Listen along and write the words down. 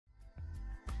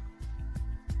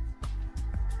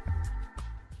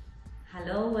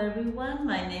Hello everyone,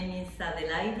 my name is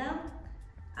Adelaida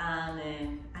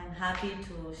and I'm happy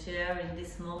to share in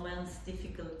these moments,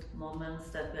 difficult moments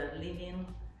that we are living,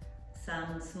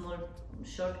 some small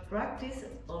short practice,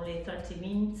 only 30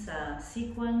 minutes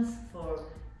sequence for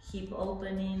hip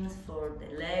openings, for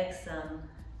the legs, and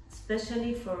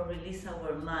especially for release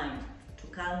our mind, to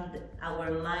calm our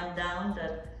mind down.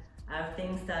 That are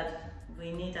things that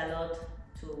we need a lot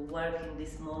to work in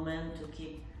this moment, to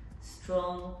keep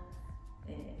strong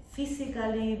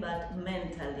physically but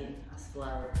mentally as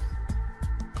well.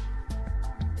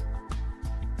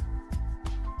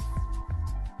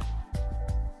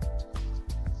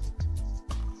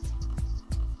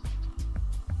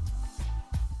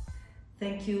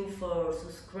 Thank you for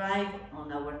subscribe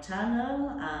on our channel,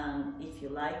 and if you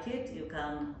like it, you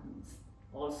can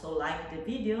also like the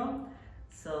video,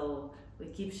 so we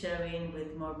keep sharing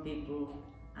with more people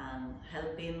and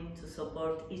helping to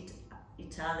support each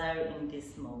other in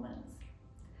these moments.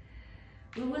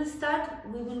 We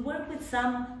will work with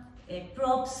some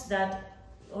props that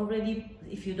already,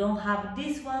 if you don't have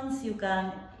these ones, you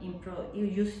can you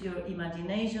use your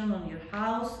imagination on your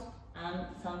house and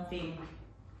something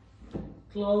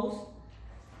close.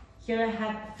 Here I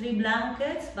have 3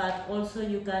 blankets, but also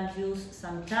you can use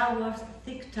some towels,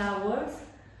 thick towels,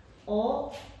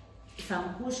 or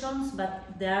some cushions,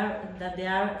 but they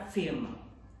are firm.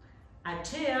 A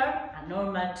chair, a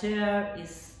normal chair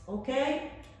is okay,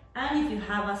 and if you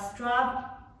have a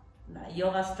strap, a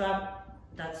yoga strap,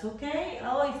 that's okay,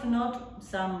 or if not,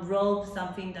 some rope,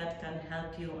 something that can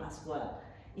help you as well.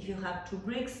 If you have 2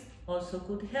 bricks, also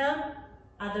could help.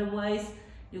 Otherwise,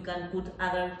 you can put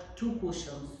other 2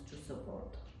 cushions to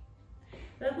support.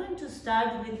 We're going to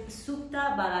start with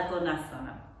Supta Baddha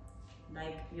Konasana.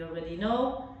 Like you already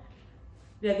know,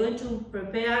 we are going to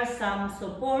prepare some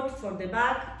support for the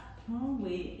back.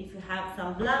 If you have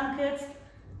some blankets,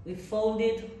 we fold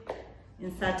it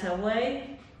in such a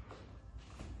way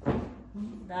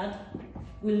that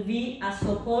will be a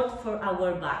support for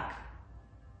our back.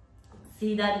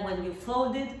 See that when you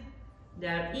fold it, they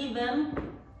are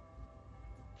even.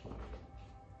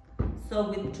 So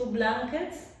with 2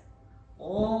 blankets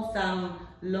or some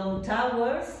long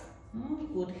towels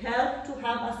would help to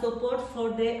have a support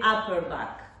for the upper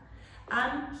back.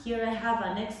 And here I have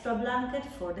an extra blanket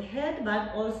for the head,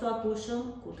 but also a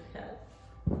cushion could help.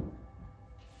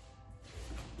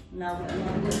 Now we are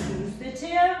going to use the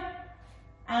chair,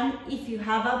 and if you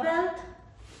have a belt,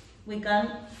 we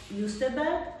can use the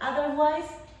belt.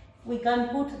 Otherwise, we can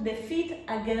put the feet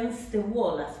against the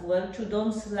wall as well to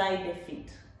don't slide the feet.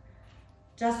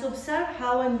 Just observe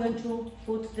how I'm going to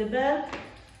put the belt.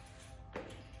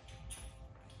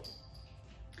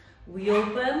 We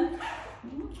open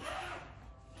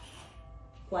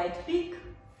quite big,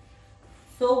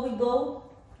 so we go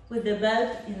with the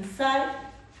belt inside.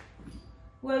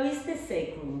 Where is the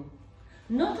sacrum?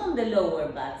 Not on the lower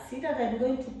back. See that I'm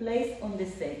going to place on the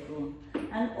sacrum,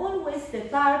 and always the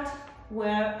part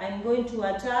where I'm going to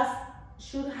adjust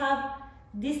should have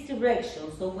this direction,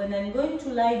 so when I'm going to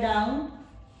lie down,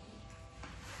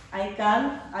 I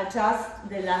can adjust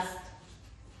the last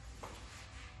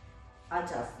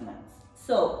adjustments.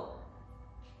 So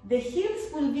the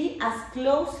heels will be as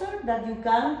closer that you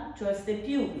can towards the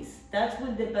pubis. That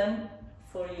will depend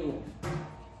for you,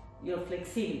 your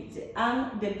flexibility.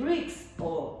 And the bricks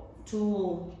or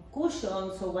 2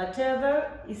 cushions or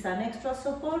whatever is an extra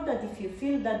support that if you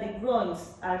feel that the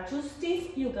groins are too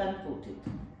stiff, you can put it.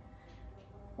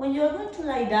 When you are going to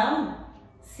lie down,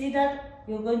 see that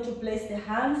you're going to place the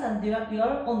hands and you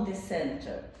are on the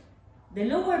center. The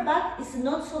lower back is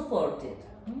not supported,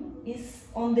 it's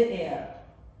on the air.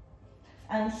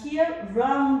 And here,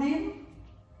 rounding,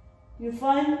 you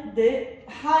find the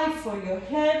height for your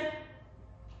head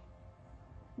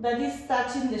that is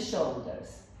touching the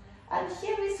shoulders. And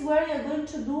here is where you're going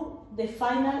to do the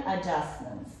final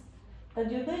adjustments.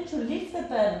 That you're going to lift the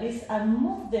pelvis and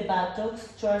move the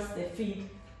buttocks towards the feet,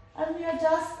 and you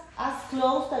adjust as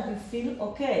close that you feel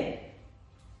okay.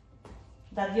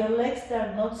 That your legs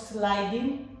are not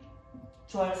sliding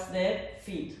towards the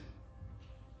feet.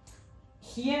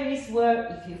 Here is where,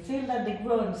 if you feel that the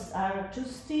groins are too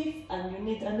stiff and you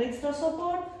need an extra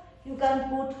support, you can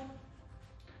put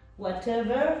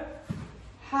whatever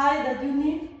height that you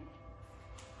need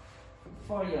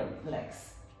for your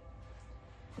legs.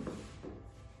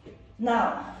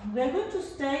 Now, we are going to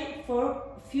stay for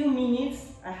a few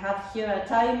minutes. I have here a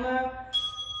timer,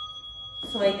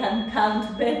 so I can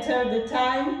count better the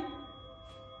time.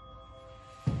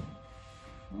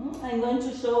 I'm going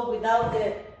to show without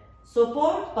the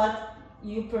support, but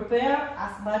you prepare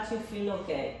as much you feel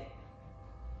okay.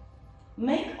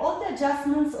 make all the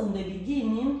adjustments on the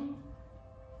beginning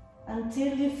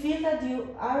until you feel that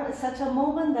you are at such a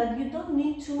moment that you don't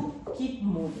need to keep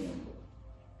moving.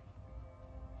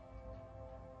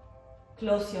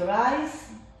 Close your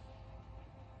eyes.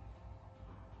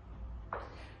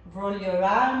 Roll your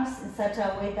arms in such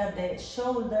a way that the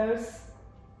shoulders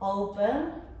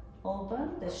open,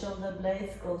 the shoulder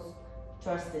blades goes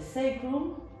towards the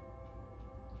sacrum.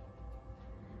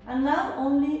 And now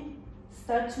only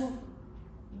start to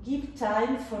give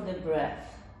time for the breath.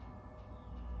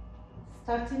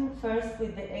 Starting first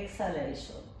with the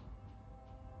exhalation.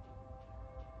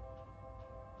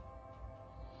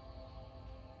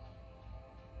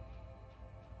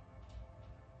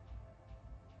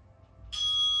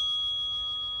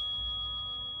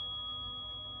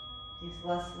 This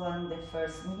was the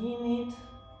first minute.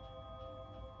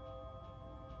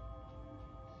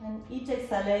 And each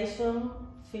exhalation,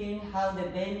 feeling how the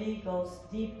belly goes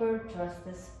deeper towards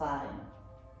the spine.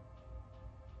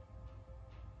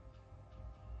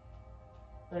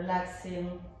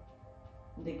 Relaxing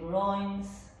the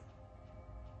groins.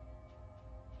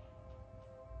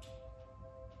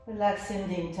 Relaxing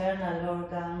the internal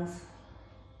organs.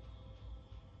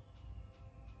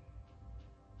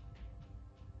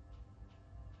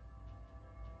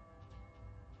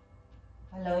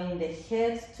 Allowing the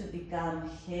head to become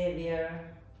heavier.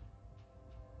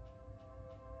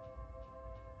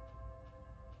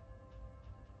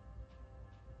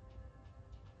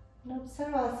 And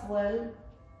observe as well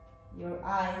your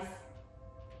eyes,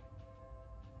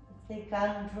 if they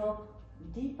can drop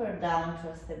deeper down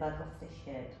towards the back of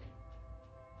the head.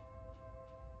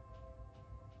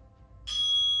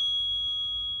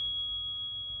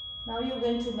 Now you're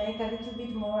going to make a little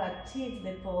bit more active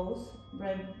the pose,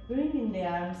 bringing the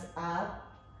arms up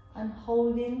and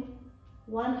holding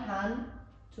one hand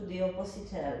to the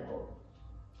opposite elbow.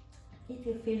 If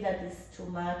you feel that is too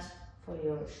much for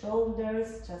your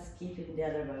shoulders, just keep in the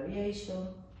other variation.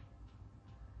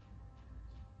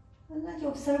 And then you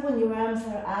observe when your arms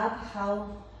are up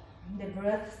how the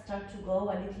breath starts to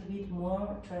go a little bit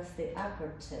more towards the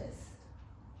upper chest.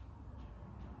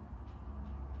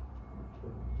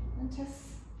 And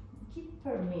just give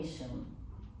permission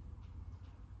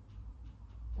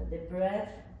that the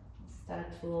breath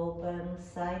starts to open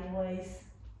sideways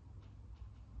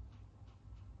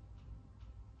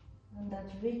and that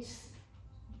reaches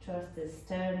towards the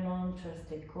sternum, towards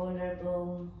the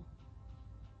collarbone.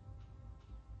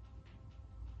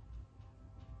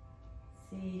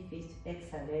 See if each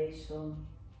exhalation,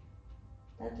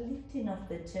 that lifting of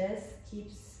the chest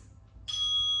keeps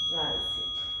rising.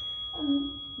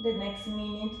 And the next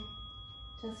minute,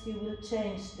 just you will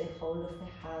change the hold of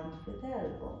the hand with the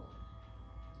elbow.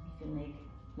 If you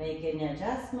make any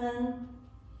adjustment,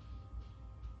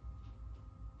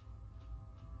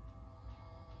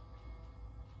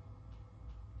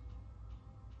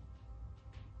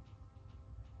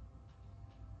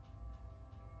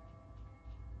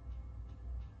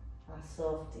 a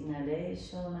soft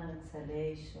inhalation and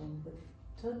exhalation with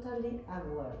totally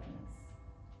awareness.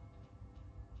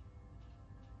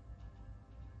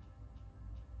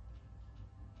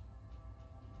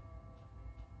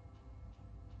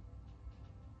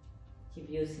 Keep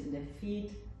using the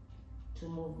feet to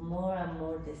move more and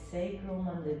more the sacrum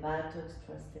and the buttocks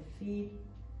towards the feet,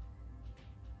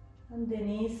 and the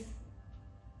knees,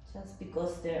 just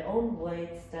because their own weight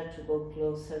start to go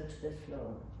closer to the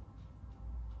floor.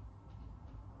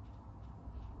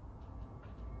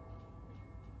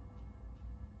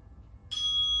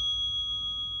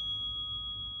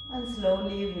 And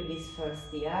slowly release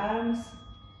first the arms,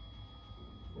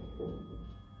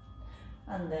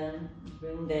 and then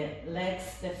bring the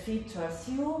legs, the feet towards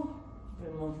you,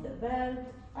 remove the belt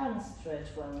and stretch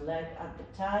one leg at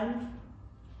a time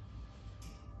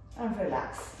and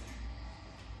relax.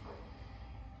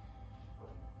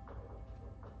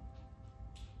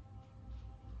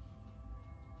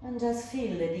 And just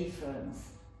feel the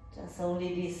difference, just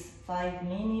only these 5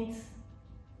 minutes,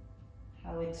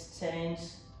 how it's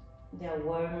changed the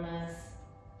awareness,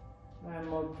 you are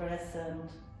more present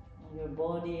on your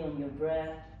body, on your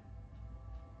breath.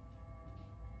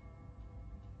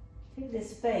 Feel the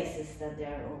spaces that they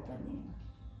are opening.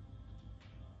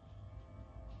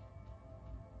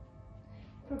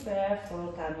 Prepare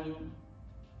for coming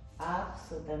up,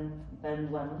 so then bend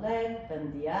one leg,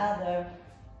 bend the other,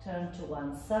 turn to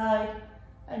one side,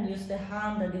 and use the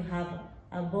hand that you have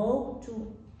above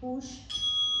to push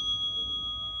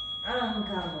and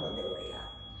come all the way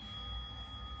up.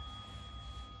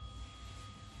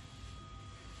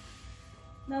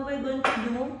 Now we're going to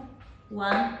do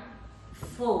one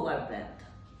forward bend.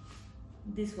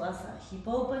 This was a hip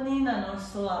opening and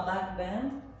also a back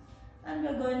bend. And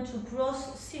we're going to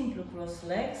cross, simple cross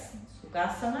legs,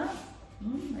 Sukhasana.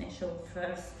 I show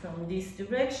first from this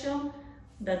direction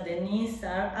that the knees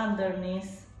are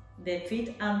underneath, the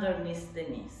feet underneath the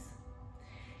knees.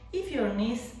 If your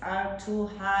knees are too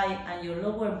high and your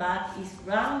lower back is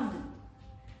round,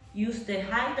 use the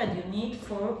height that you need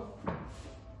for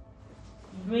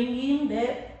bringing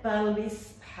the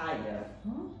pelvis higher.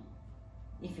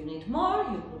 If you need more,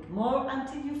 you put more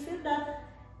until you feel that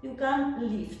you can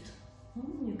lift.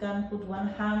 You can put one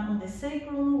hand on the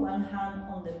sacrum, one hand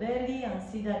on the belly, and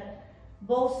see that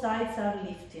both sides are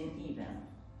lifting even.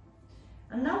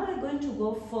 And now we're going to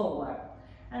go forward.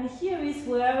 And here is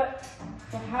where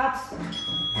perhaps the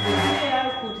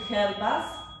chair could help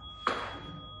us.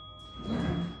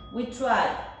 We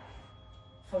try.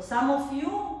 For some of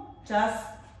you, just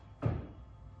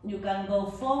you can go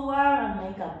forward and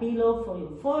make a pillow for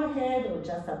your forehead or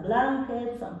just a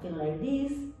blanket, something like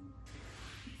this.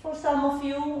 For some of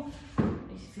you,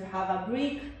 if you have a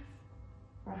brick,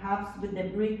 perhaps with the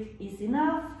brick is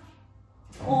enough.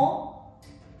 Or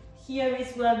here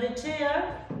is where the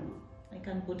chair, I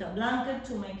can put a blanket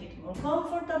to make it more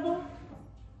comfortable.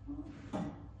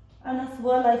 And as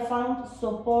well, I found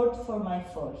support for my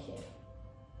forehead.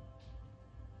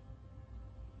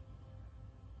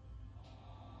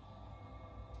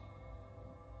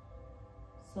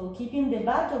 So keeping the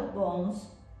buttock bones,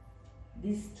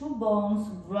 these two bones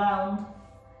round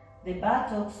the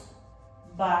buttocks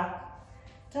back,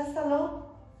 just allow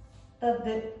that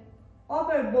the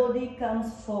upper body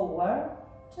comes forward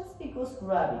just because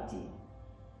gravity.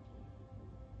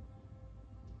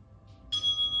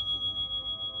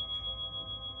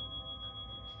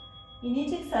 In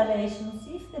each exhalation,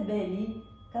 see if the belly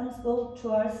can go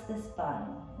towards the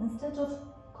spine. Instead of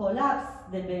collapse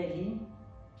the belly,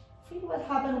 feel what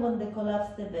happens when they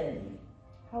collapse the belly.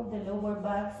 How the lower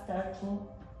back starts to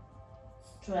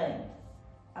strengthen.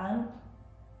 And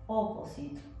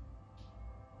opposite.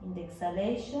 In the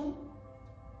exhalation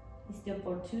is the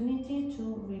opportunity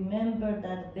to remember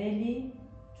that belly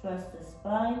towards the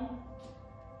spine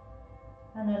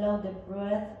and allow the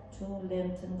breath to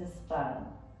lengthen the spine.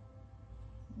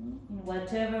 In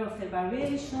whatever of the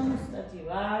variations that you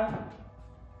are.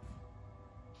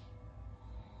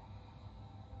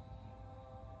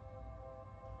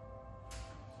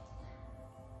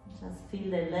 Just feel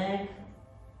the leg,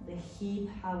 the hip,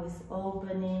 how it's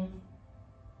opening.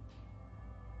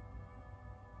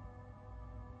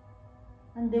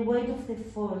 And the weight of the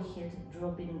forehead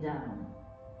dropping down.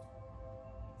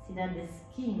 See that the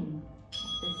skin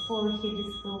of the forehead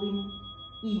is going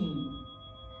in.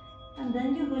 And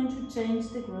then you're going to change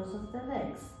the cross of the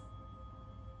legs.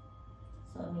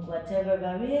 So in whatever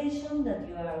variation that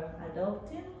you are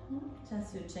adopting,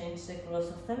 just you change the cross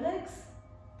of the legs.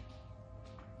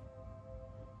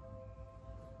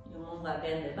 You move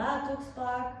again the buttocks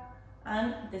back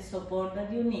and the support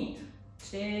that you need.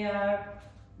 Chair,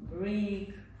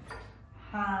 brick,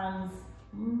 hands,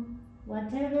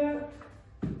 whatever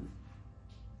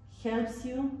helps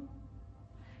you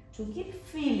to keep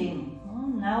feeling.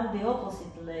 Now the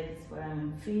opposite leg is where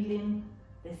I'm feeling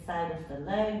the side of the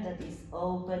leg that is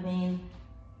opening,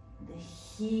 the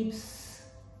hips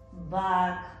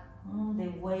back, the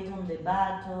weight on the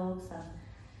buttocks, and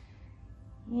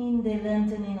in the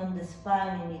lengthening on the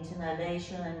spine in each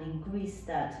inhalation and increase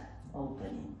that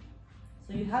opening.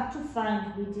 So you have to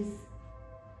find which is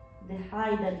the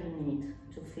height that you need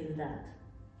to feel that.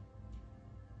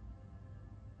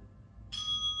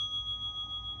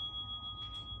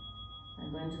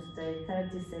 I'm going to stay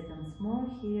 30 seconds more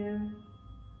here.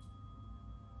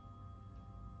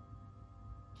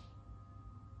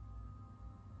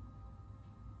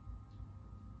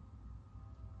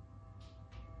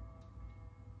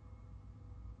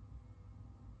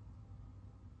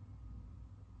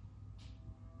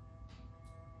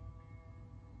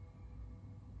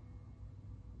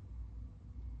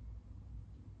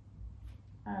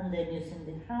 And then using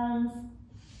the hands,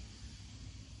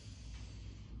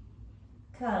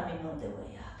 coming all the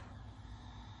way up.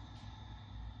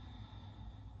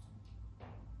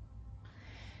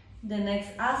 The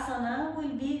next asana will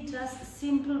be just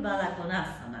simple Baddha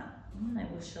Konasana. I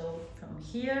will show from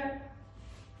here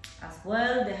as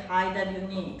well the height that you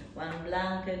need. 1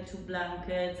 blanket, 2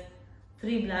 blankets,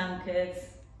 3 blankets.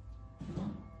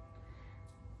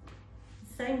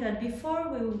 Saying that before,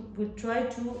 we will try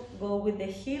to go with the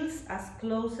heels as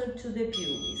closer to the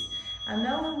pubis. And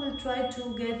now we will try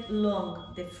to get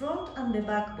long the front and the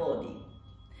back body.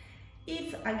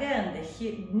 If again the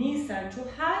knees are too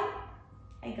high,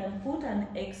 I can put an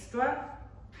extra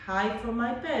high for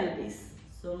my pelvis.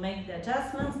 So make the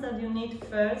adjustments that you need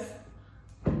first.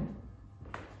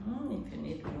 If you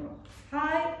need more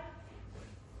high,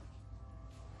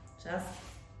 just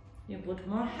you put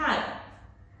more high.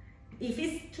 If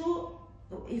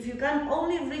you can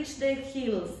only reach the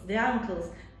heels, the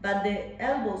ankles, but the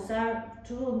elbows are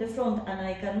too on the front and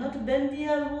I cannot bend the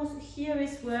elbows, here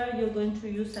is where you're going to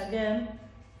use again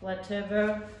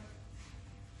whatever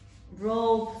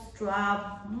rope,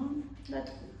 strap,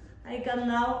 that I can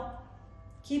now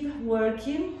keep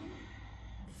working.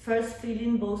 First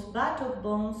feeling both buttock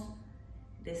bones,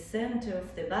 the center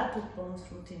of the buttock bones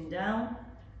rooting down,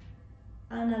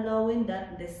 and allowing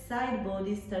that the side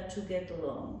body start to get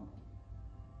long.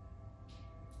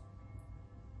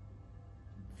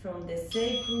 From the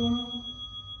sacrum,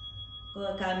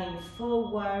 coming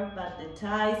forward, but the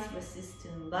thighs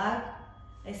resisting back,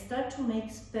 I start to make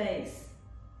space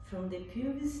from the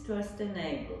pubis towards the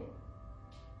navel,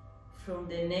 from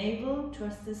the navel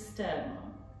towards the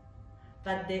sternum.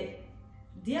 But the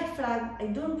diaphragm, I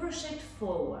don't project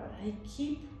forward, I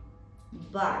keep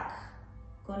back,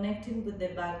 connecting with the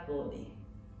back body.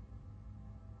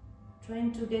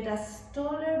 Trying to get as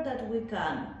taller that we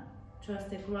can towards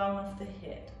the crown of the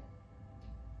head.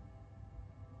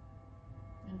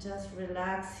 And just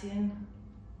relaxing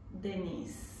the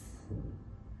knees.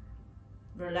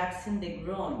 Relaxing the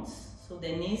groins. So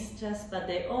the knees just, but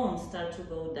their own start to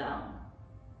go down.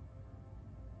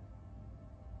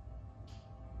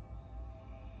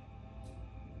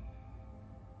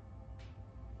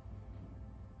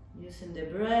 Using the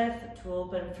breath to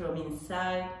open from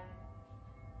inside,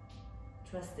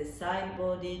 trust the side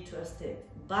body, trust the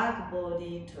back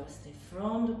body, trust the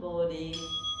front body,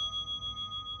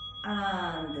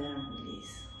 and then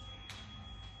release.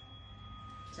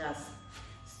 Just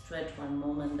stretch one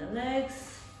moment the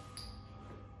legs,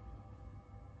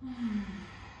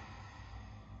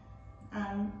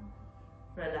 and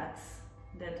relax,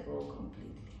 let go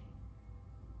completely.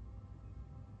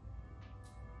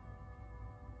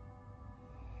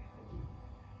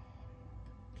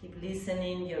 Keep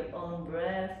listening your own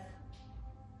breath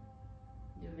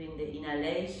during the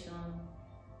inhalation,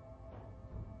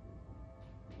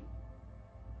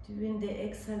 during the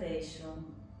exhalation.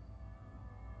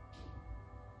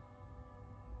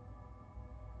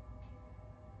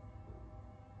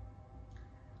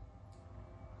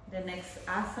 The next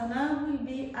asana will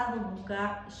be Adho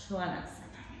Mukha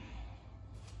Svanasana.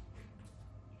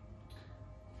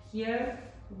 Here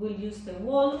we'll use the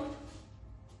wall.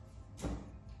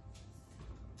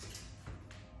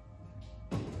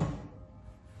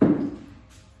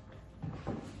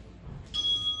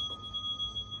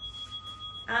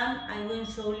 And I will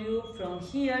show you from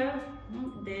here,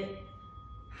 the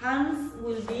hands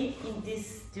will be in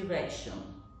this direction.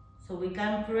 So we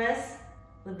can press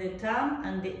with the thumb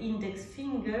and the index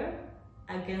finger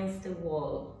against the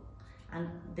wall. And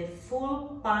the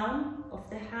full palm of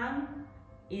the hand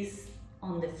is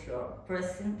on the floor,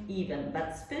 pressing even,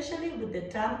 but especially with the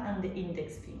thumb and the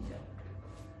index finger.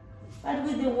 But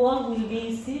with the wall will be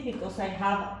easy because I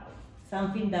have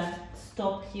something that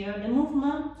stops here the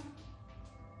movement.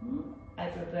 I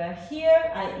prepare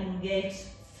here, I engage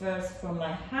first from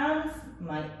my hands,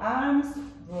 my arms,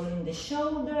 rolling the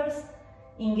shoulders,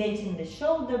 engaging the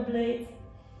shoulder blades,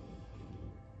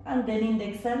 and then in the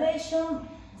exhalation,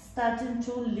 starting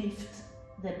to lift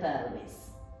the pelvis.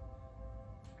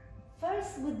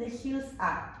 First with the heels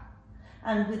up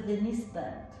and with the knees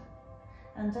bent,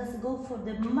 and just go for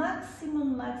the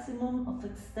maximum of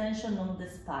extension on the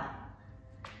spine.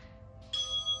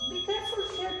 Be careful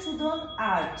here to don't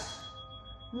arch.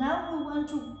 Now we want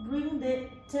to bring the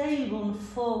tailbone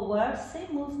forward,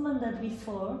 same movement that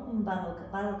before in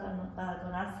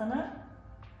Baddha-Konasana.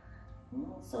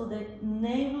 So the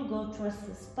navel goes towards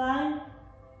the spine,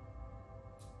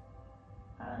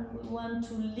 and we want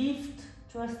to lift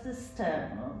towards the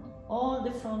sternum, all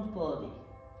the front body.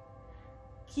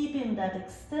 Keeping that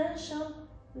extension,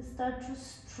 we start to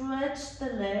stretch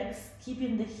the legs,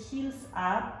 keeping the heels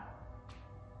up,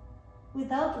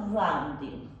 without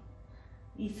rounding.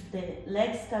 If the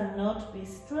legs cannot be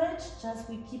stretched, just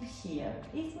we keep here.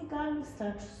 If we can, we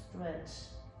start to stretch.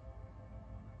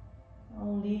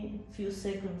 Only a few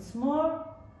seconds more.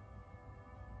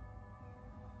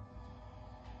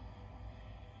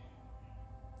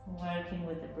 Working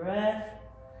with the breath.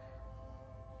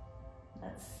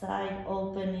 That side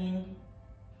opening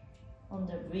on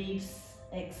the ribs,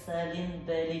 exhaling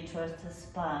belly towards the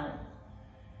spine.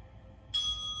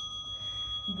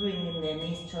 Bringing the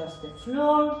knees towards the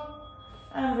floor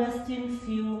and resting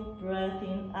few breaths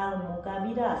in Adho Mukha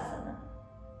Virasana.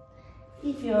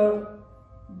 If your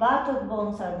Buttock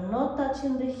bones are not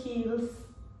touching the heels.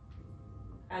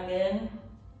 Again,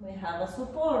 we have a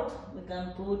support. We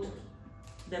can put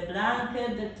the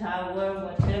blanket, the towel,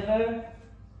 whatever.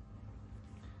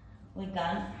 We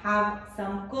can have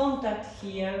some contact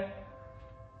here.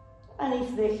 And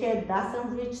if the head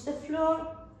doesn't reach the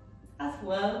floor, as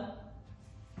well,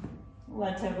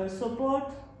 whatever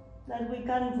support that we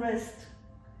can rest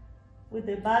with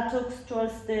the buttocks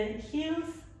towards the heels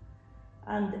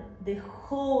and the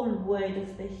whole weight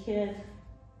of the head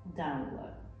downward.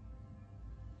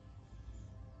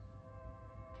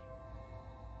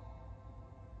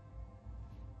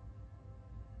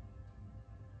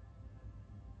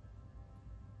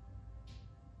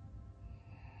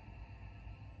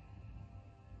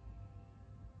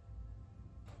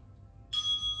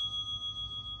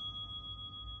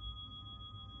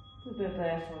 We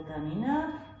prepare for coming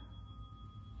up.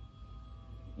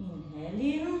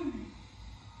 Inhaling.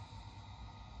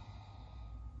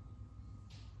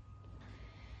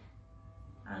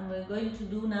 And we're going to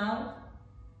do now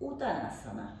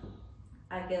Uttanasana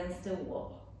against the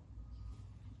wall.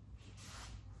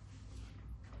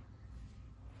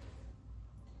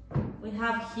 We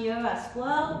have here as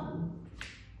well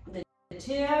the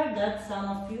chair that some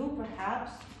of you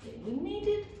perhaps will need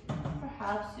it,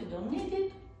 perhaps you don't need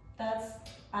it. That's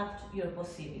up to your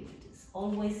possibilities.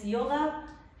 Always yoga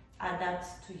adapts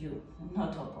to you,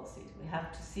 not opposite. We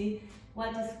have to see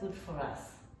what is good for us.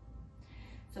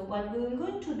 So what we're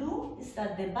going to do is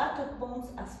that the buttock bones,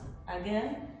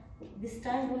 again, this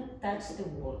time will touch the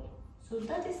wall. So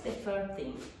that is the first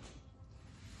thing.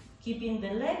 Keeping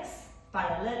the legs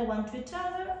parallel one to each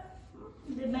other.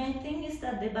 The main thing is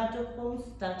that the buttock bones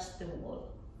touch the wall.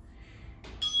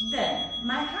 Then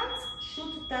my hands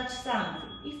should touch something.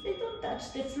 If they don't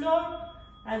touch the floor,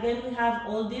 again we have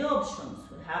all the options.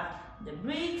 We have the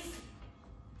bricks,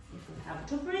 if we have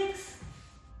 2 bricks,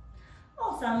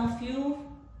 or some of you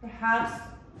perhaps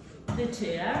the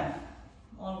chair.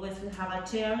 Always we have a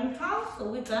chair in house, so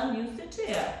we can use the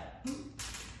chair.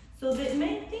 So the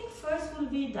main thing first will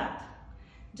be that.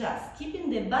 Just keeping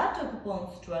the buttock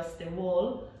bones towards the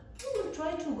wall, we will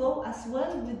try to go as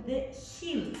well with the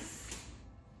heels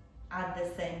at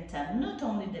the same time, not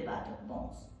only the buttock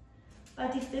bones.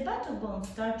 But if the buttock bones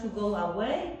start to go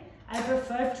away, I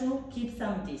prefer to keep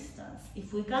some distance.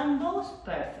 If we can both,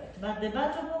 perfect, but the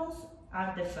buttock bones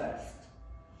are the first.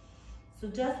 So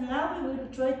just now we will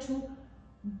try to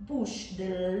push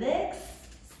the legs,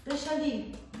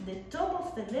 especially the top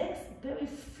of the legs, very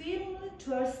firmly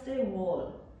towards the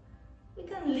wall. We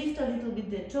can lift a little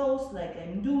bit the toes like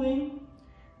I'm doing,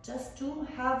 just to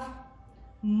have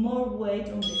more weight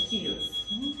on the heels.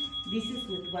 This is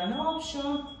with one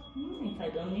option. If I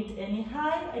don't need any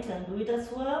height, I can do it as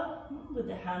well with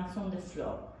the hands on the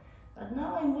floor. But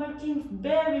now I'm working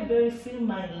very firm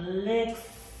my legs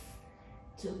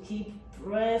to keep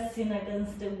pressing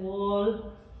against the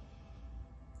wall,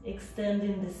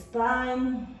 extending the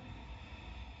spine.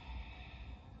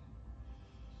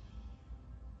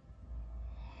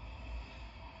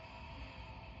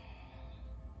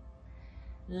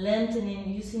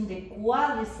 Lengthening, using the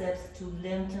quadriceps to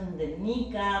lengthen the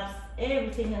kneecaps,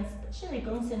 everything, and especially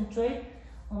concentrate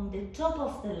on the top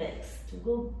of the legs to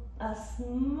go as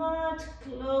much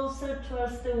closer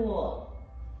towards the wall.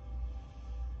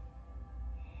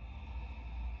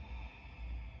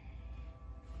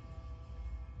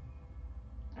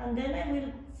 And then I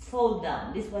will fall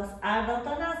down. This was Ardha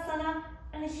Uttanasana,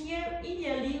 and here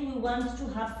ideally we want to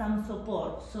have some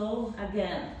support. So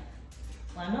again,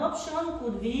 one option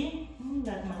could be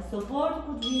that my support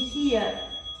could be here.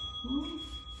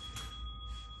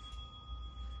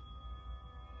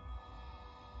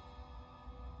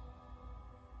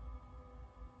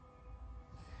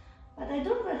 But I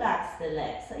don't relax the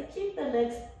legs. I keep the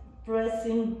legs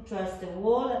pressing towards the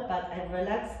wall, but I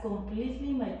relax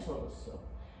completely my torso.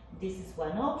 This is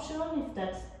one option. If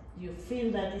that you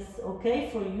feel that is okay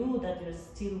for you, that you're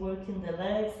still working the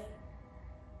legs,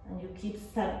 and you keep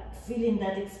feeling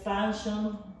that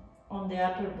expansion on the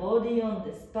upper body, on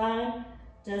the spine,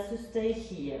 just to stay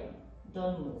here,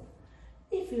 don't move.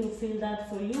 If you feel that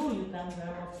for you, you can be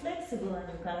more flexible and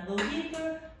you can go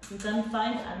deeper, you can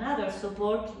find another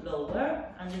support lower,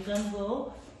 and you can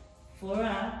go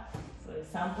for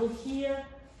example here,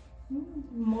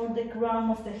 more the crown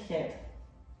of the head,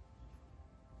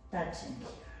 touching here.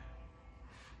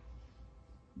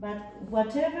 But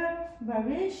whatever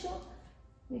variation,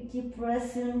 we keep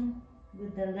pressing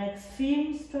with the legs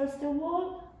firm towards the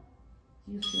wall,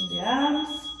 using the arms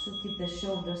to keep the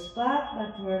shoulders back,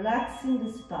 but relaxing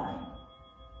the spine.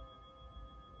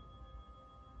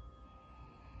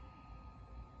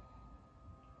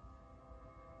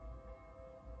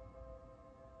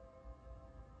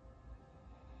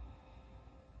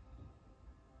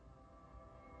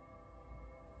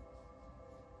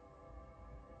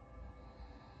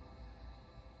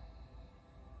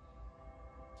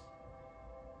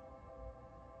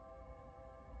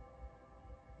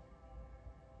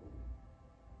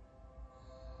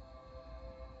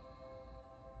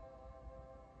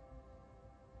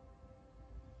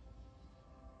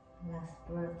 Last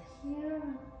breath here.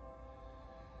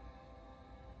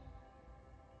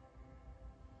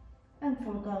 And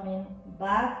from coming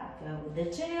back, if you are with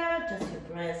the chair, just you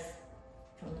press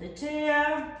from the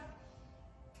chair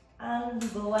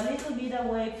and go a little bit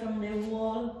away from the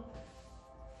wall.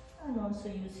 And also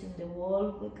using the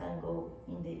wall, we can go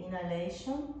in the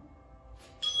inhalation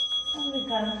and we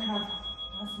can have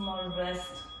a small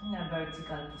rest in a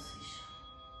vertical position.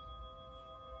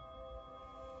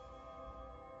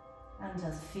 And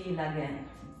just feel again,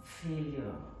 feel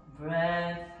your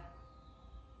breath,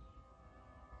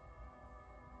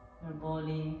 your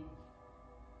body,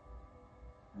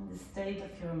 and the state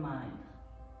of your mind.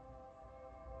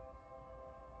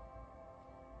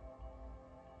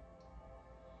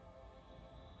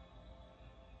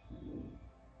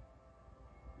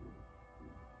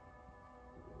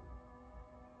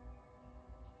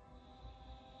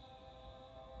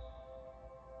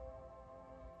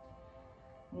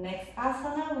 Next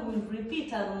asana, we will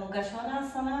repeat Adho Mukha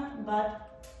Svanasana,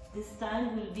 but this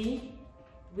time will be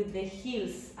with the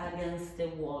heels against the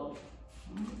wall.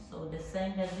 So the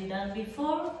same as we done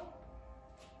before.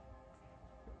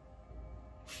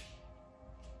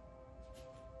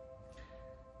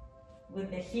 With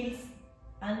the heels,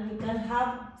 and you can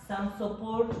have some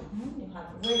support, you have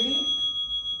ready.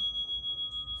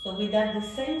 So with that, the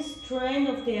same strain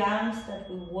of the arms that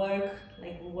we work,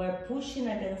 like we were pushing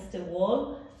against the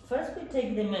wall. First we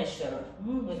take the measure.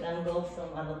 We can go from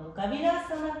Adho Mukha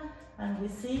Virasana and we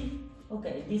see,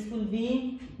 okay, this will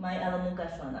be my Adho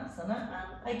Mukha Svanasana,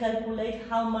 and I calculate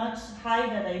how much height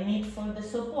that I need for the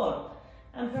support.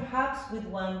 And perhaps with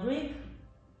one grip,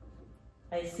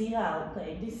 I see,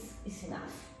 okay, this is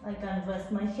enough. I can rest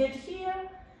my head here,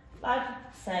 but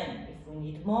same, if we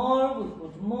need more, we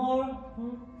put more.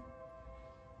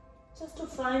 Just to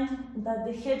find that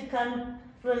the head can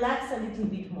relax a little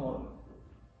bit more.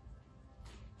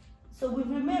 So we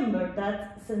remember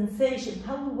that sensation,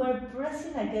 how we were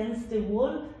pressing against the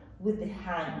wall with the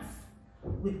hands,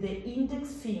 with the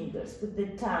index fingers, with the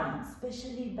thumb,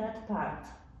 especially that part.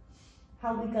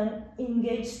 How we can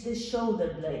engage the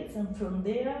shoulder blades, and from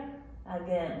there,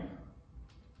 again,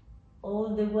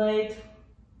 all the weight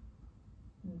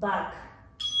backwards,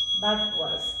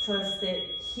 towards the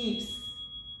hips.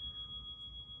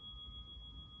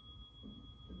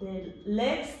 The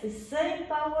legs, the same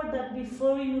power that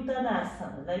before in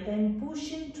Uttanasana, like I'm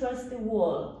pushing towards the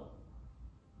wall.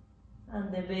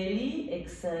 And the belly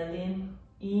exhaling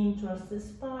in towards the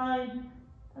spine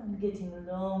and getting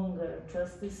longer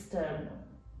towards the sternum.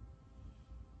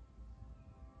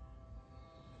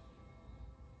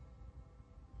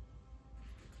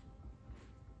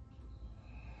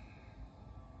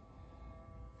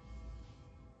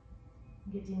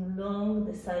 Getting long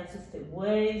the sides of the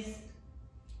waist,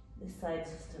 the sides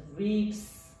of the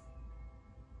ribs.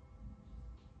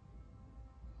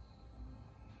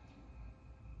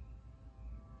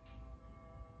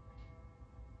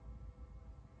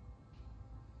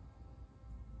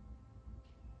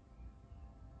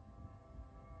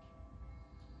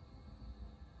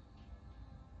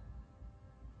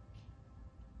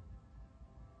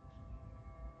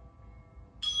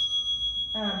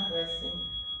 And pressing,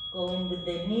 going with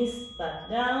the knees back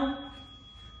down.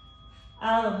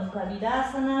 Adho Mukha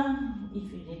Virasana.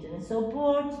 If you need any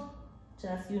support,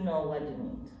 just you know what you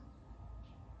need.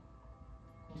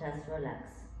 Just relax.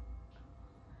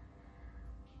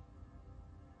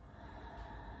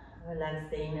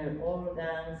 Relax the inner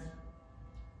organs,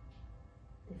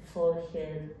 the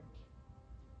forehead,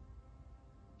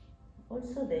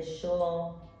 also the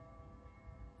jaw,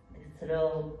 the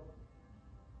throat.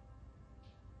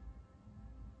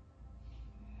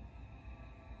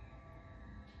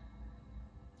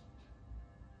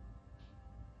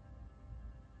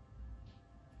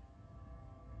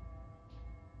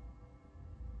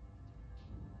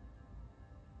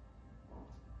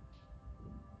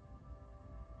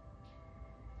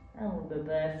 And we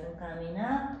prepare for coming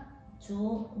up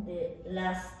to the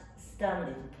last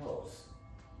standing pose.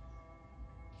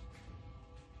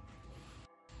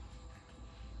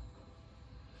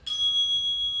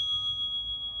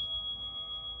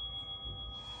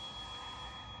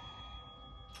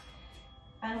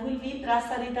 And will be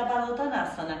Prasarita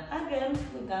Padottanasana. Again,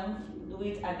 we can do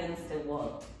it against the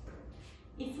wall.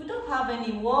 If we don't have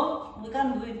any wall, we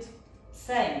can do it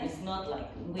same. It's not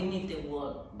like we need the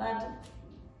wall. But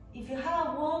if you have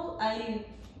a wall, I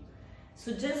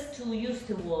suggest to use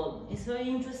the wall. It's very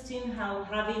interesting how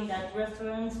having that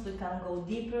reference, we can go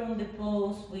deeper on the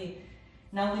pose.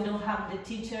 Now we don't have the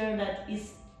teacher that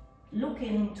is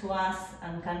looking to us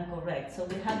and can correct. So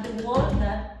we have the wall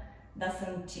that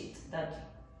doesn't cheat, that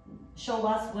show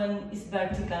us when it's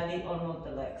vertically or not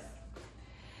the legs.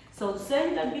 So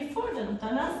same that before, the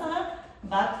Uttanasana,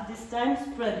 but this time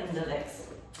spreading the legs.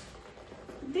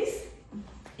 This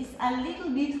is a little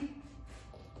bit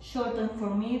shortened for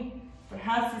me.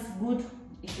 Perhaps it's good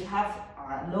if you have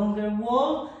a longer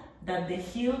wall that the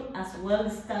heel as well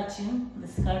is touching the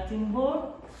skirting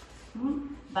board.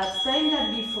 But same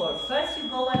that before. First you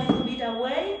go a little bit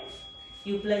away,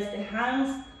 you place the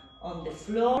hands on the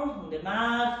floor, on the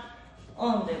mat,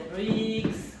 on the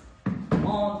bricks,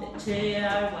 on the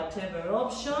chair, whatever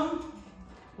option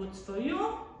good for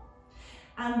you.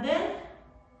 And then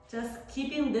just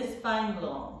keeping the spine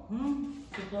long.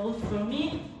 Suppose for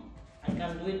me, I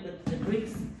can do it with the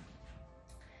bricks.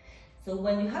 So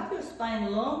when you have your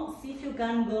spine long, see if you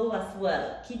can go as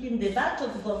well, keeping the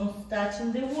buttock bones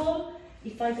touching the wall,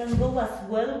 if I can go as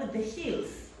well with the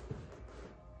heels.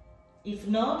 If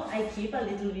not, I keep a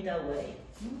little bit away.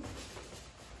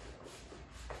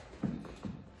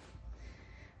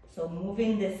 So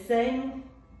moving the same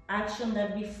action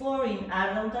that before in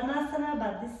Ardha Uttanasana,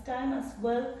 but this time as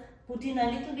well, putting a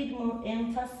little bit more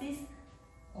emphasis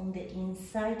on the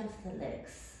inside of the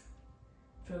legs.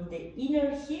 From the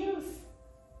inner heels,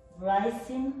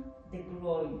 rising the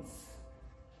groins.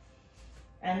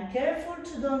 And careful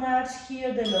to don't arch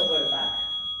here the lower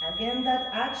back. Again, that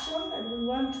action that we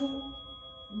want to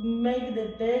make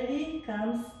the belly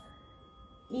comes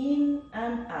in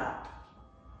and up.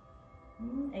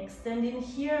 Extending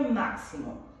here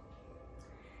maximum.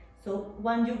 So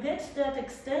when you get that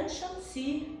extension,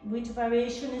 see which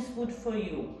variation is good for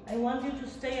you. I want you to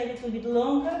stay a little bit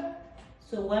longer.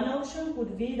 So one option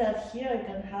could be that here I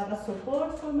can have a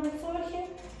support for my forehead.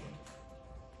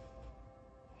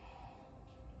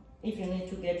 If you need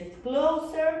to get it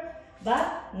closer,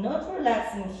 but not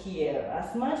relaxing here.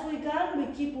 As much we can,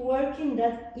 we keep working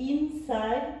that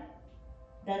inside,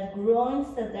 that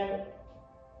groins that are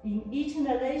in each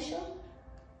inhalation,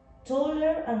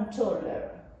 taller and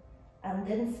taller. And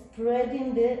then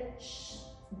spreading the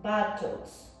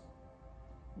buttocks,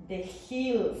 the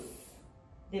heels,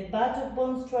 the buttock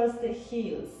bones towards the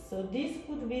heels. So this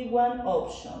could be one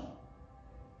option.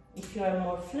 If you are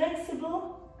more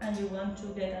flexible and you want to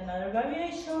get another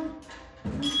variation,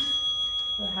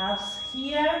 perhaps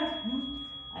here,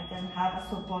 I can have a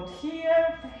support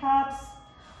here, perhaps,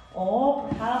 or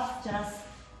perhaps just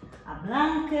a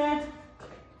blanket,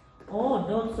 or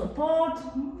dot support.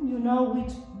 You know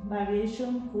which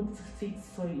variation could fit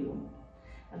for you.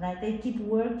 And I keep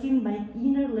working my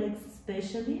inner legs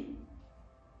especially.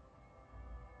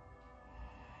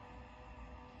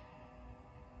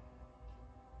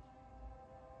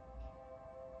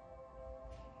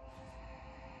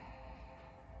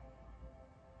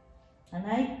 And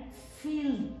I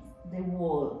feel the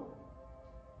wall.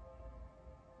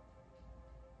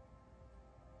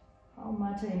 How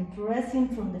much I'm pressing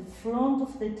from the front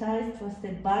of the thighs towards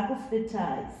the back of the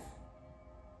thighs.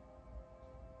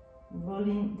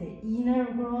 Rolling the inner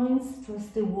groins towards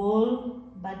the wall,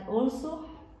 but also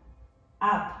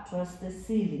up towards the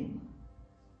ceiling.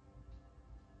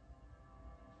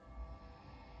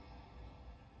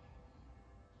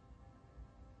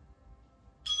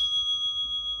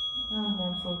 And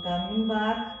then for coming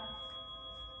back,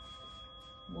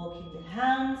 walking the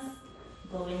hands,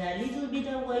 going a little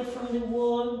bit away from the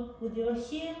wall with your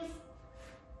heels,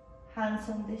 hands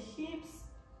on the hips,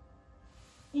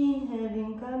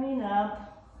 inhaling, coming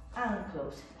up and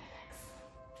closing the legs.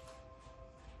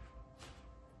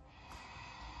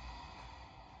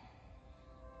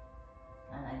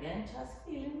 And again, just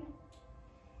feeling.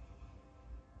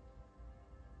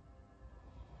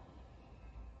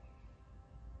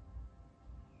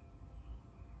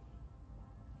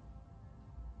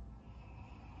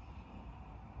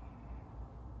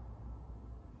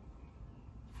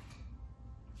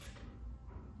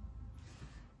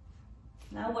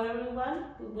 Now everyone,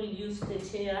 we will use the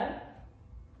chair.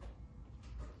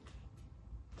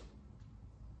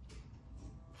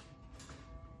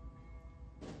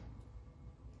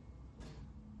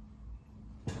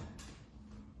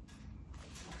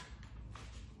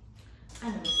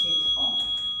 And we sit on.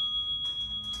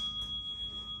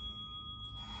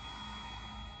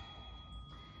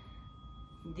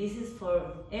 This is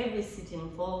for every sitting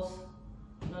pose,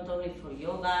 not only for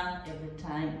yoga, every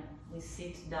time we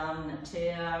sit down in a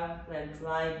chair, we're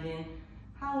driving.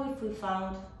 How if we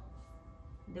found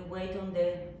the weight on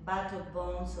the buttock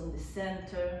bones, on the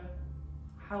center,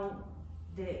 how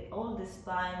all the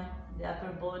spine, the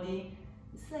upper body,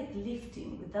 it's like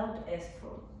lifting without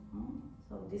effort.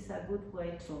 So this is a good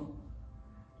way to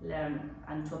learn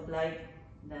and to apply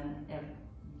them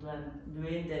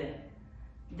during the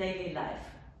daily life.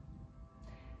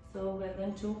 So we're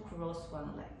going to cross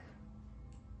one leg.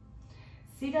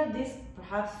 See that this,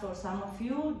 perhaps for some of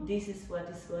you, this is what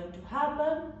is going to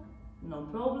happen, no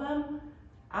problem.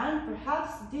 And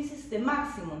perhaps this is the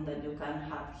maximum that you can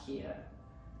have here.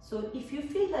 So if you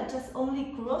feel that just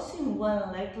only crossing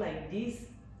one leg like this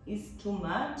is too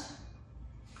much,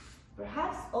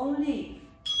 perhaps only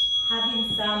having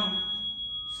some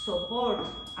support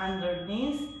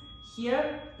underneath,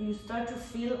 here you start to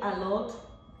feel a lot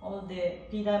of the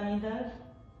pyramidal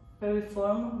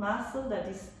piriform muscle that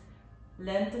is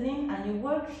lengthening, and you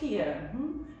work here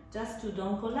just to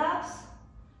don't collapse,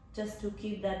 just to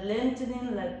keep that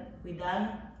lengthening like we done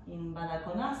in Baddha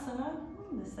Konasana,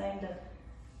 the same that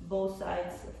both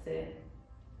sides of the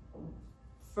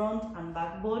front and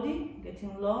back body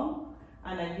getting long,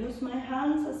 and I use my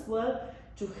hands as well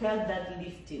to help that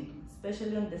lifting,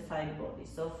 especially on the side body.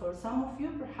 So for some of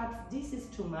you, perhaps this is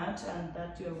too much and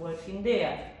that you're working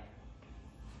there.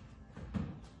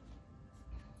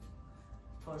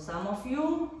 For some of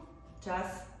you,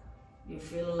 just you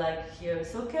feel like here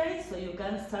is okay, so you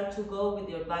can start to go with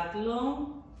your back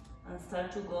long and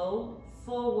start to go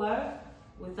forward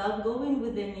without going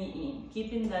with the knee in,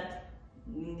 keeping that,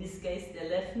 in this case, the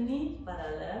left knee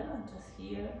parallel, and just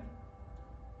here.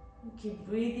 You keep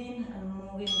breathing and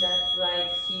moving that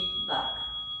right hip back.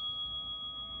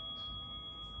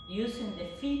 Using the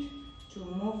feet to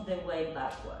move the weight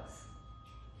backwards.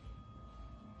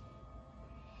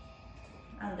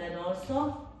 And then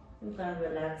also, you can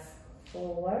relax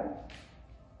forward.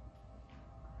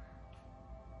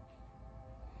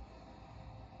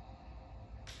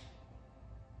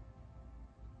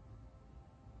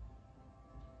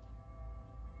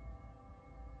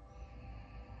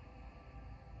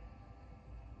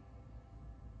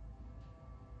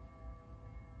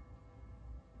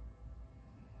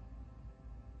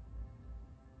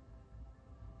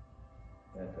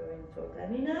 Preparing for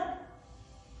coming up.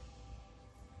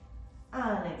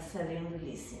 And exhaling,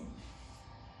 releasing.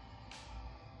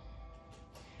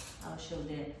 I'll show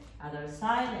the other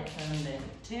side. I turn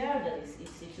the chair, that is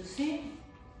easy to see.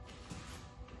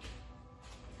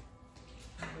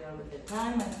 We are with the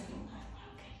time, I think.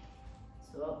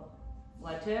 Okay. So,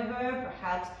 whatever,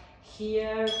 perhaps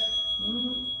here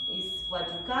is what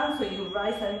you can. So you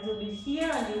rise a little bit here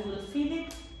and you will feel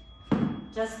it.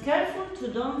 Just careful to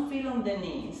don't feel on the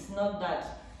knees, not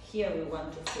that here we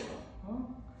want to feel.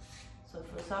 So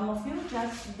for some of you,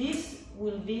 just this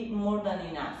will be more than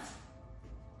enough.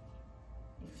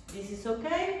 If this is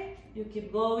okay, you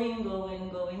keep going, going,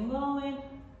 going, going,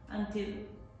 until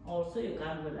also you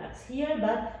can relax here,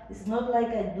 but it's not like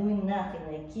I'm doing nothing.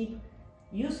 I keep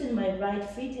using my right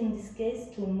feet in this case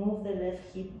to move the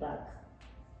left hip back.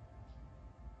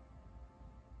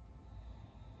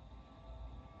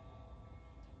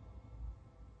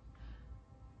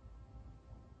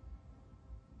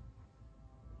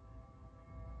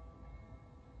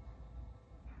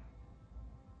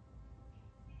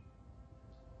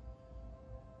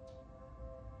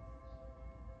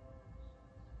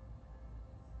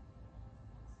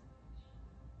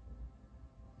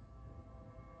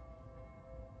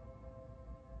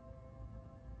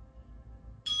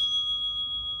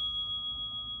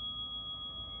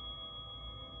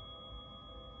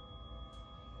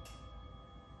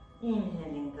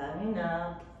 Inhaling, coming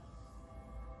up,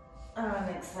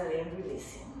 and exhaling,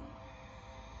 releasing.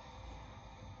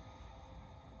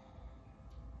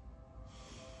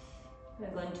 We're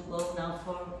going to go now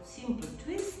for simple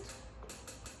twist.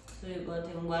 So you got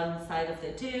in one side of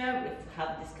the chair, if you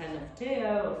have this kind of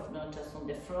chair, or not just on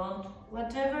the front,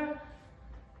 whatever,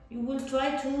 you will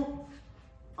try to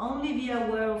only be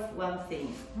aware of one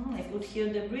thing. I put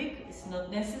here the brick, it's not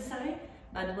necessary.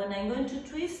 But when I'm going to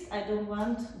twist, I don't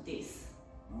want this.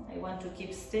 I want to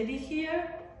keep steady here.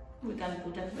 We can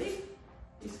put a brick.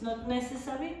 It's not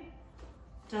necessary.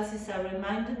 Just as a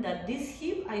reminder that this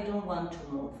hip, I don't want to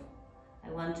move. I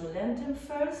want to lengthen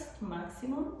first,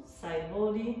 maximum, side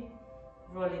body,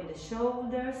 rolling the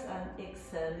shoulders and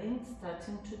exhaling,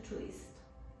 starting to twist.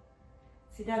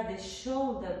 See that the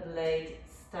shoulder blade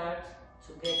starts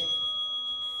to get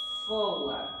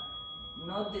forward.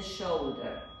 Not the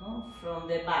shoulder, from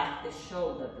the back, the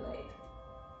shoulder blade.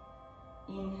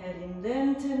 Inhaling,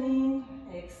 lengthening,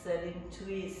 exhaling,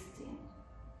 twisting.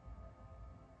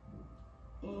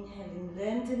 Inhaling,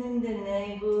 lengthening the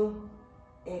navel,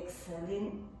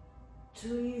 exhaling,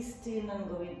 twisting and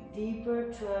going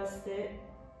deeper towards the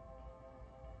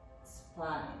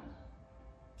spine.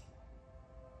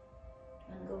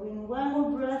 And going one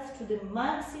more breath to the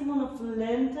maximum of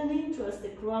lengthening towards the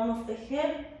crown of the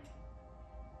head.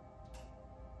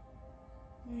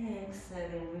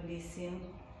 Exhaling, releasing.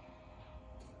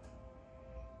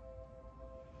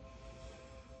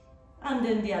 And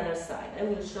then the other side. I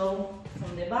will show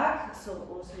from the back, so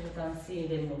also you can see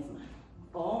the movement.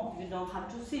 Or you don't have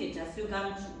to see, just you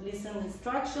can listen to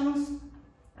instructions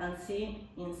and see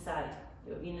inside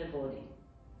your inner body.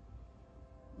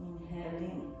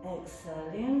 Inhaling,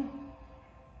 exhaling.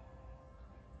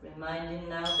 Reminding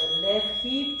now the left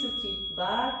hip to keep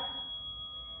back.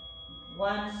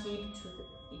 One hip to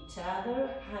each other,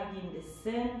 hugging the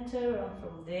center, and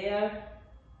from there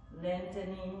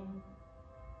lengthening.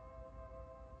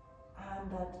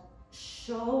 And that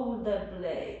shoulder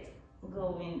blade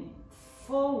going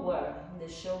forward,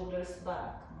 the shoulders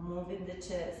back, moving the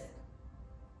chest,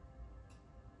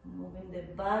 moving the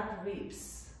back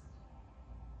ribs.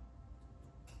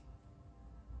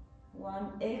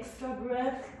 One extra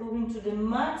breath, going to the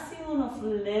maximum of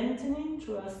lengthening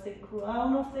towards the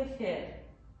crown of the head.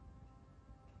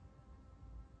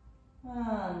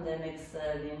 And then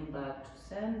exhaling back to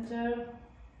center.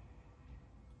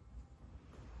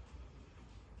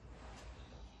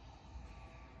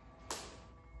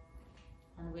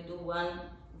 And we do one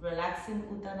relaxing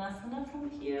Uttanasana from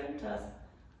here, just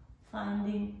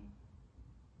finding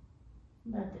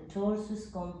that the torso is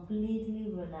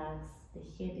completely relaxed,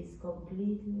 the head is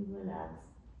completely relaxed.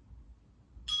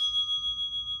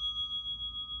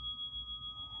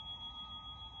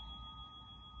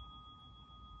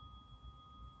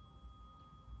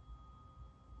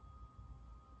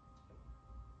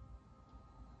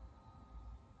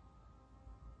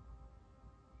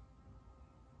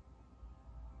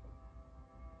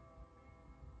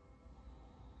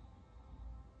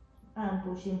 And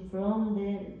pushing from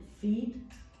the feet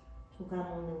to come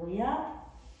all the way up.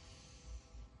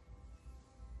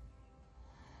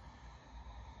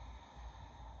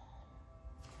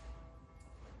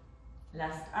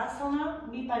 Last asana,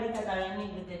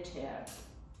 Viparita with the chair.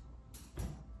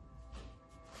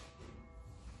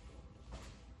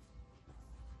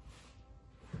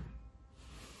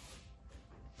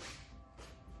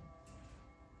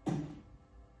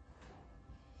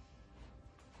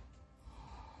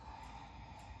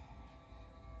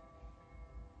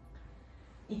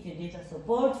 If you need a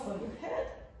support for your head,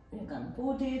 you can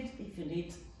put it. If you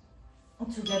need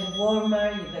to get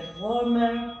warmer, you get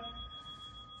warmer.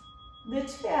 The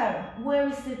chair, where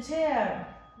is the chair?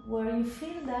 Where you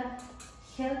feel that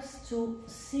helps to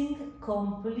sink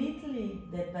completely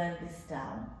the pelvis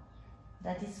down,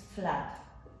 that is flat.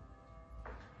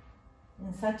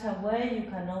 In such a way you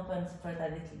can open, spread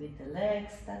a little bit the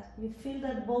legs, that you feel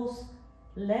that both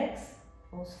legs,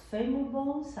 both femur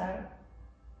bones are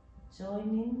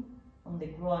joining on the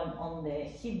groin, on the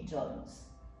hip joints.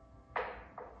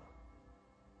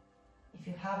 If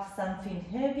you have something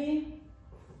heavy,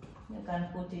 you can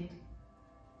put it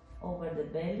over the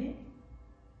belly.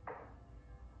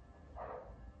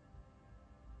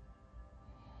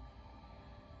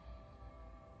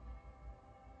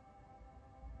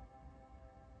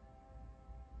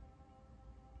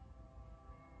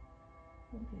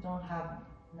 If you don't have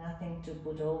nothing to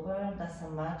put over,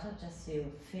 doesn't matter, just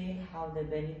you feel how the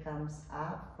belly comes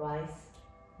up, rise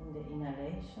in the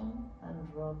inhalation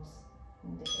and drops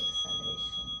in the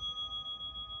exhalation.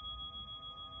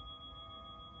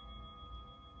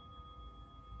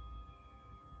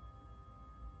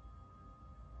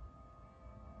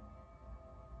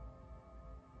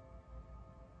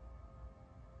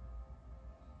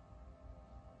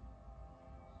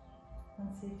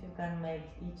 And see if you can make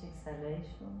each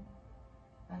exhalation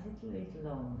a little bit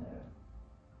longer.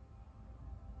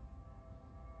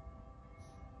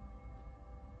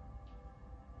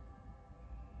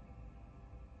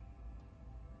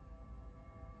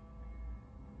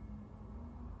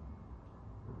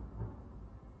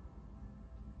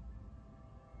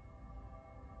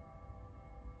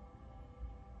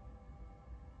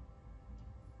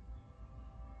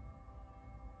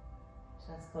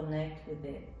 Just connect with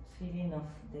the feeling of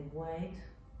the weight,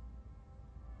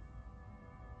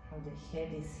 how the head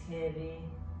is heavy,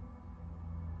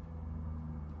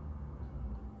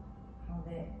 how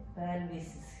the pelvis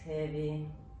is heavy.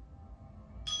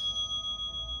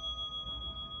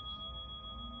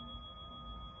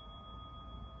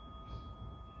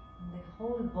 And the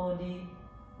whole body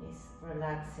is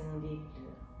relaxing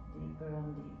deeply, deeper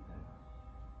and deeper.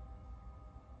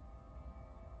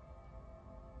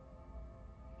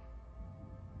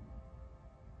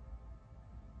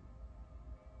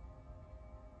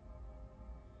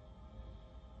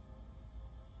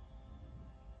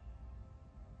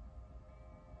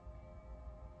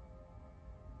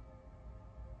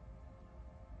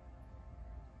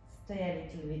 Stay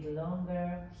a little bit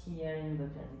longer here in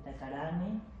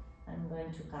Viparita. I'm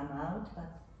going to come out, but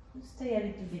stay a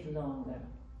little bit longer.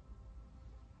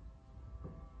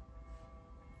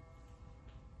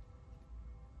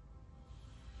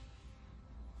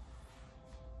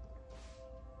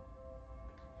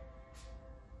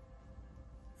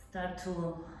 Start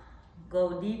to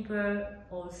go deeper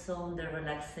also on the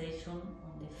relaxation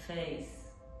on the face,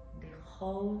 the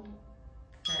whole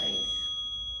face,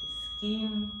 the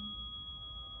skin,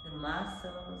 the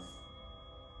muscles,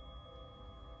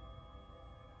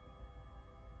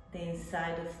 the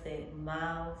inside of the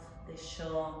mouth, the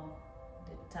jaw,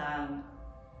 the tongue,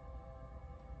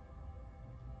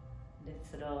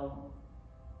 the throat.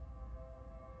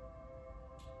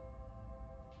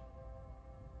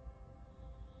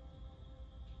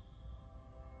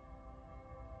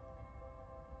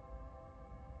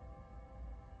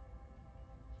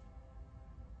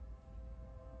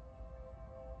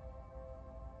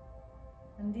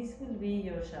 And this will be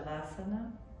your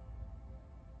Shavasana.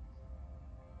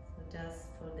 So just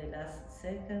for the last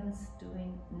seconds,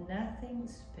 doing nothing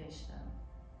special.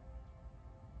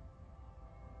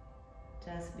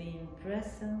 Just being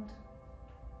present,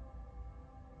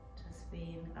 just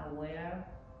being aware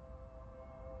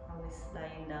how it's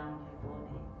lying down your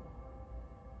body.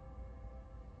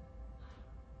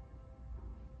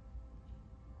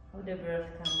 How the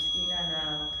breath comes in and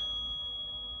out.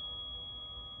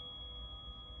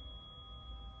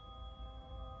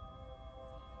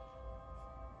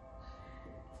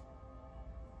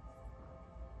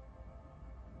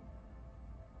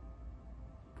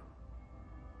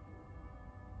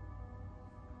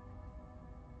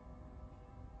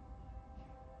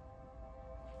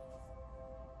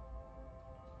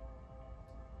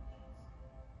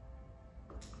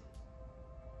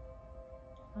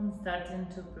 I'm starting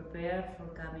to prepare for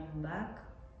coming back.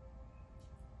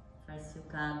 First you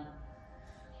can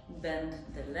bend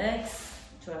the legs,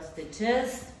 trust the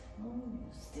chest.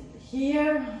 Still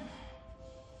here.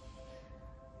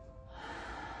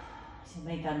 You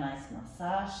make a nice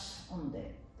massage on the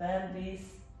pelvis.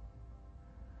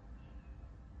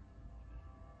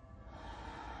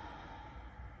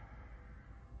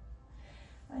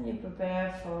 And you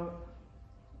prepare for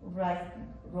right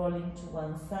rolling to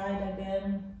one side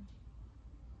again,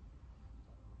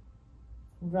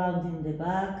 rounding the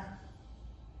back,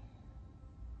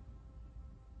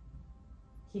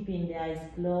 keeping the eyes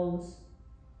closed,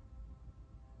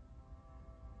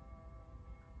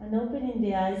 and opening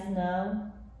the eyes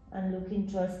now and looking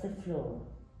towards the floor.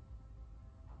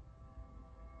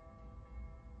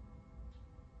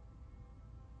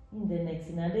 In the next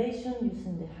inhalation,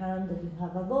 using the hand that you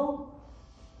have above,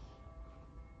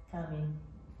 coming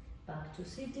back to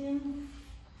sitting,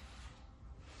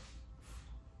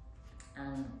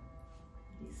 and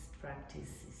this practice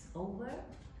is over.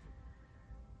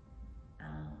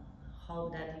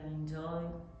 Hope that you enjoy,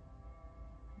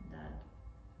 that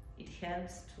it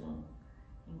helps to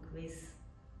increase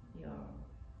your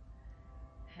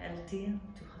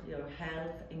your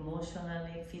health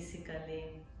emotionally, physically,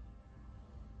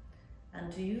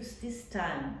 and to use this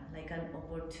time like an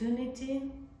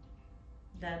opportunity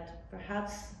that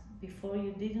perhaps before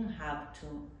you didn't have to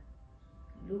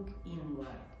look inward.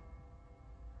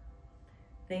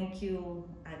 Thank you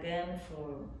again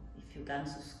for, if you can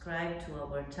subscribe to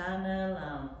our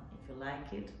channel, if you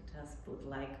like it, just put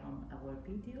like on our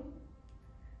video.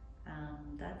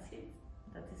 That's it,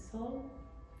 that is all.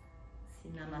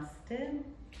 Namaste.